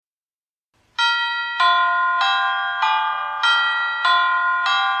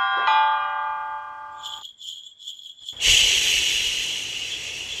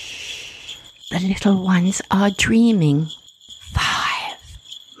little ones are dreaming. 5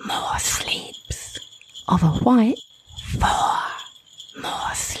 more sleeps. Of a white, 4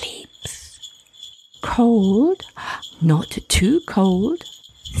 more sleeps. Cold, not too cold.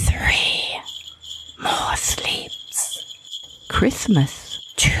 3 more sleeps.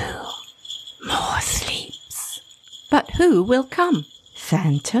 Christmas, 2 more sleeps. But who will come?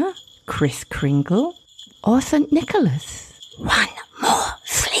 Santa, Kris Kringle, or St. Nicholas? 1 more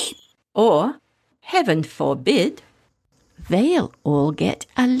sleep. Or, heaven forbid, they'll all get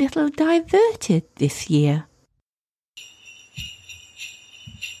a little diverted this year.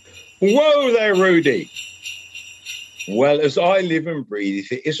 Whoa there, Rudy. Well, as I live and breathe,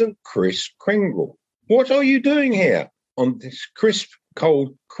 if it isn't Kris Kringle. What are you doing here on this crisp,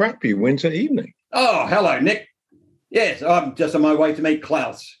 cold, crappy winter evening? Oh, hello, Nick. Yes, I'm just on my way to meet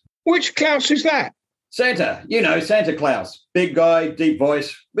Klaus. Which Klaus is that? Santa, you know, Santa Claus. Big guy, deep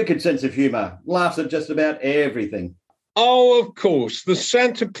voice, wicked sense of humour, laughs at just about everything. Oh, of course, the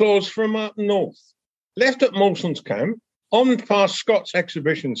Santa Claus from up north. Left at Mawson's camp, on past Scott's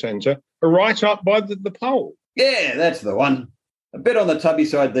Exhibition Centre, right up by the pole. Yeah, that's the one. A bit on the tubby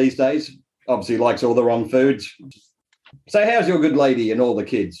side these days. Obviously likes all the wrong foods. So how's your good lady and all the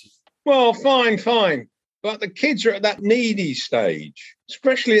kids? Well, fine. But the kids are at that needy stage,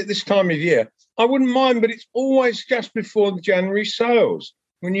 especially at this time of year. I wouldn't mind, but it's always just before the January sales,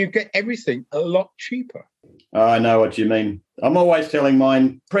 when you get everything a lot cheaper. Oh, I know what you mean. I'm always telling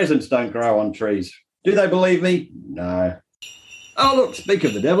mine, presents don't grow on trees. Do they believe me? No. Oh, look, speak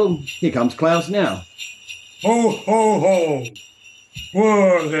of the devil. Here comes Klaus now. Ho, ho, ho.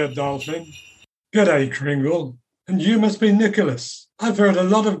 Whoa there, Dolphin. G'day, Kringle. And you must be Nicholas. I've heard a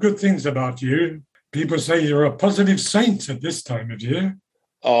lot of good things about you. People say you're a positive saint at this time of year.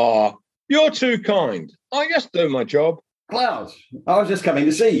 Ah, you're too kind. I just do my job. Klaus, I was just coming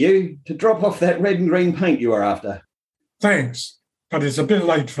to see you, to drop off that red and green paint you were after. Thanks, but it's a bit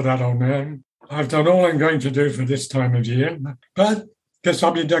late for that, old man. I've done all I'm going to do for this time of year, but guess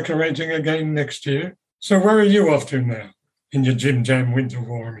I'll be decorating again next year. So where are you off to now, in your Jim Jam winter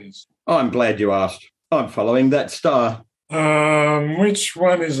warmies? I'm glad you asked. I'm following that star. Which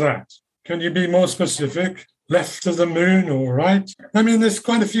one is that? Can you be more specific? Left of the moon or right? I mean, there's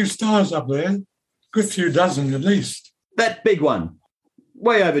quite a few stars up there. Good few dozen at least. That big one.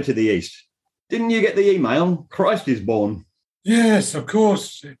 Way over to the east. Didn't you get the email? Christ is born. Yes, of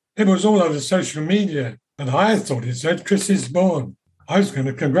course. It was all over social media, but I thought it said Chris is born. I was going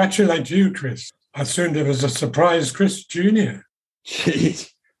to congratulate you, Chris. I assumed it was a surprise Chris Jr.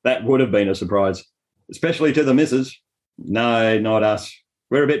 Jeez, that would have been a surprise, especially to the missus. No, not us.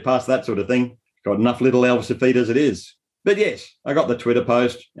 We're a bit past that sort of thing. Got enough little elves to feed as it is. But yes, I got the Twitter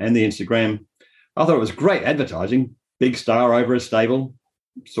post and the Instagram. I thought it was great advertising. Big star over a stable.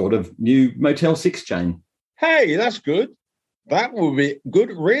 Sort of new Motel 6 chain. Hey, that's good. That will be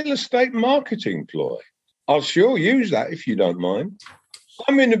good real estate marketing ploy. I'll sure use that if you don't mind.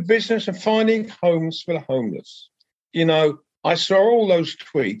 I'm in the business of finding homes for the homeless. You know, I saw all those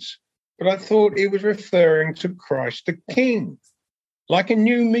tweets, but I thought it was referring to Christ the King, like a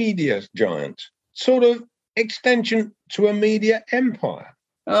new media giant, sort of extension to a media empire.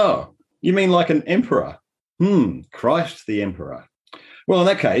 Oh, you mean like an emperor? Christ the Emperor. Well, in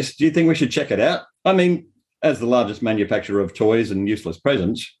that case, do you think we should check it out? I mean, as the largest manufacturer of toys and useless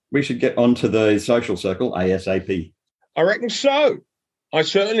presents, we should get onto the social circle ASAP. I reckon so. I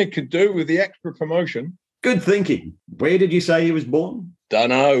certainly could do with the extra promotion. Good thinking. Where did you say he was born?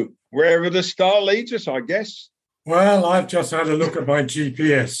 Dunno. Wherever the star leads us, I guess. Well, I've just had a look at my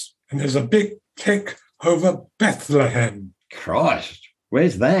GPS, and there's a big tick over Bethlehem. Christ,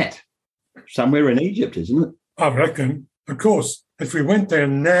 where's that? Somewhere in Egypt, isn't it? I reckon. Of course, if we went there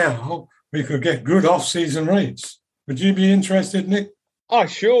now, we could get good off-season rates. Would you be interested, Nick? I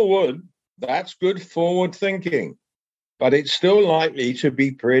sure would. That's good forward thinking. But it's still likely to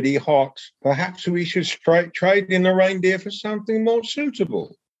be pretty hot. Perhaps we should trade in the reindeer for something more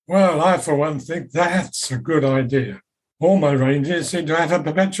suitable. Well, I, for one, think that's a good idea. All my reindeer seem to have a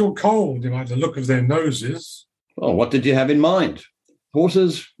perpetual cold by the look of their noses. Well, what did you have in mind?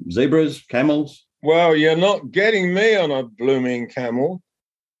 Horses, zebras, camels? Well, you're not getting me on a blooming camel.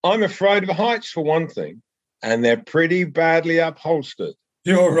 I'm afraid of heights, for one thing, and they're pretty badly upholstered.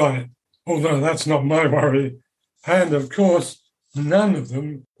 You're right, although that's not my worry. And, of course, none of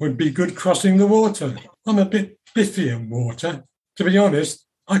them would be good crossing the water. I'm a bit biffy in water. To be honest,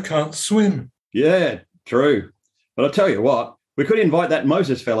 I can't swim. Yeah, true. But I'll tell you what, we could invite that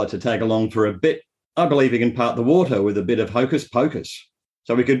Moses fella to tag along for a bit. I believe he can part the water with a bit of hocus pocus.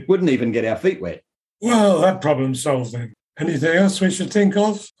 So we wouldn't even get our feet wet. Well, that problem's solved then. Anything else we should think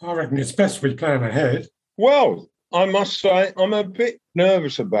of? I reckon it's best we plan ahead. Well, I must say I'm a bit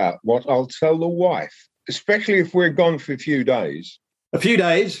nervous about what I'll tell the wife, especially if we're gone for a few days. A few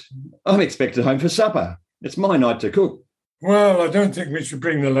days? I'm expected home for supper. It's my night to cook. Well, I don't think we should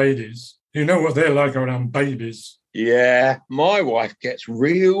bring the ladies. You know what they're like around babies. Yeah, my wife gets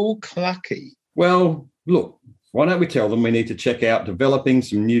real clucky. Well, look, why don't we tell them we need to check out developing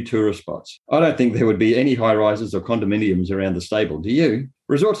some new tourist spots? I don't think there would be any high-rises or condominiums around the stable, do you?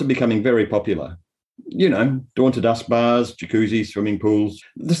 Resorts are becoming very popular. You know, dawn-to-dusk bars, jacuzzis, swimming pools,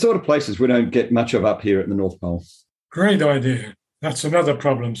 the sort of places we don't get much of up here at the North Pole. Great idea. That's another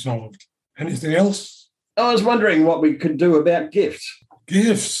problem solved. Anything else? I was wondering what we could do about gifts.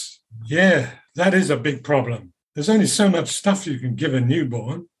 Gifts? Yeah, that is a big problem. There's only so much stuff you can give a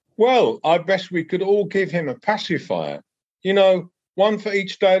newborn. Well, I bet we could all give him a pacifier. You know, one for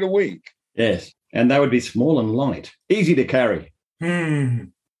each day of the week. Yes, and they would be small and light, easy to carry.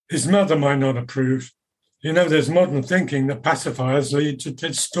 His mother might not approve. You know, there's modern thinking that pacifiers lead to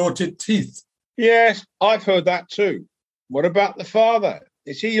distorted teeth. Yes, I've heard that too. What about the father?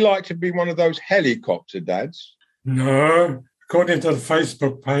 Is he like to be one of those helicopter dads? No. According to the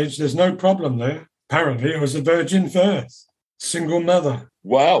Facebook page, there's no problem there. Apparently, it was a virgin birth. Single mother.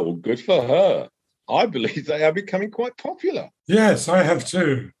 Well, good for her. I believe they are becoming quite popular. Yes, I have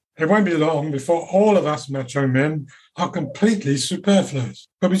too. It won't be long before all of us macho men are completely superfluous.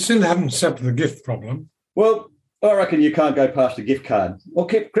 But we still haven't settled the gift problem. Well, I reckon you can't go past a gift card or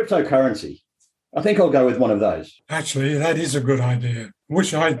cryptocurrency. I think I'll go with one of those. Actually, that is a good idea.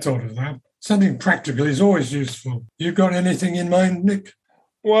 Wish I'd thought of that. Something practical is always useful. You got anything in mind, Nick?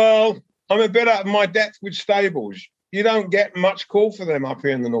 Well, I'm a bit out of my depth with stables. You don't get much call for them up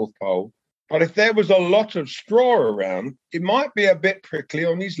here in the North Pole. But if there was a lot of straw around, it might be a bit prickly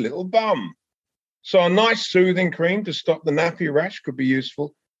on his little bum. So a nice soothing cream to stop the nappy rash could be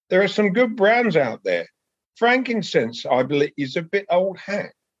useful. There are some good brands out there. Frankincense, I believe, is a bit old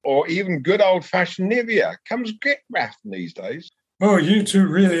hat. Or even good old-fashioned Nivea. Comes grit-wrapped these days. Oh, you two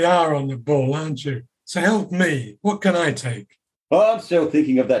really are on the ball, aren't you? So help me. What can I take? Oh, I'm still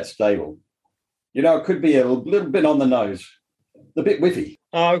thinking of that stable. You know, it could be a little bit on the nose. A bit whiffy.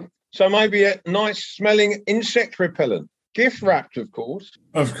 Oh, so maybe a nice-smelling insect repellent. Gift-wrapped, of course.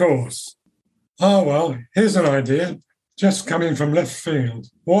 Of course. Oh, well, here's an idea. Just coming from left field.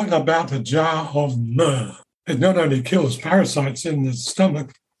 What about a jar of myrrh? It not only kills parasites in the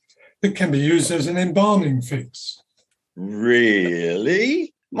stomach, it can be used as an embalming fix.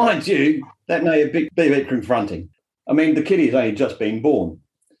 Really? Mind you, that may be a bit confronting. I mean, the kiddie's only just been born.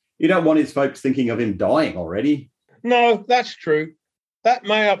 You don't want his folks thinking of him dying already. No, that's true. That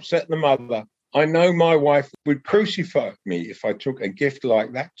may upset the mother. I know my wife would crucify me if I took a gift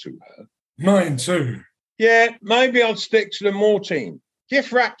like that to her. Mine too. Yeah, maybe I'll stick to the Mortine.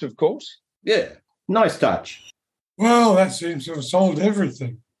 Gift wrapped, of course. Yeah, nice touch. Well, that seems to have solved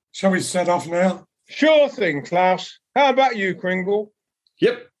everything. Shall we set off now? Sure thing, Klaus. How about you, Kringle?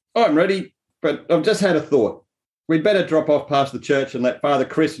 Yep, I'm ready, but I've just had a thought. We'd better drop off past the church and let Father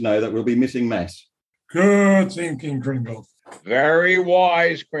Chris know that we'll be missing Mass. Good thinking, Kringle. Very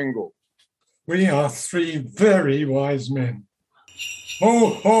wise, Kringle. We are three very wise men. Ho,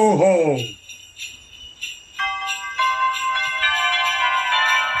 ho, ho!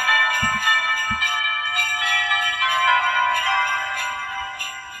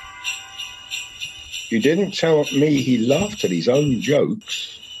 You didn't tell me he laughed at his own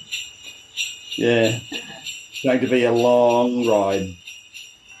jokes. Yeah, it's going to be a long ride.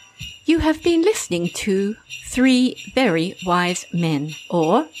 You have been listening to Three Very Wise Men,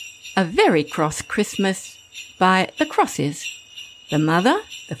 or A Very Cross Christmas by The Crosses, the mother,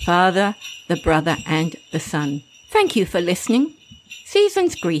 the father, the brother and the son. Thank you for listening.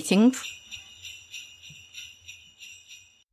 Season's greetings.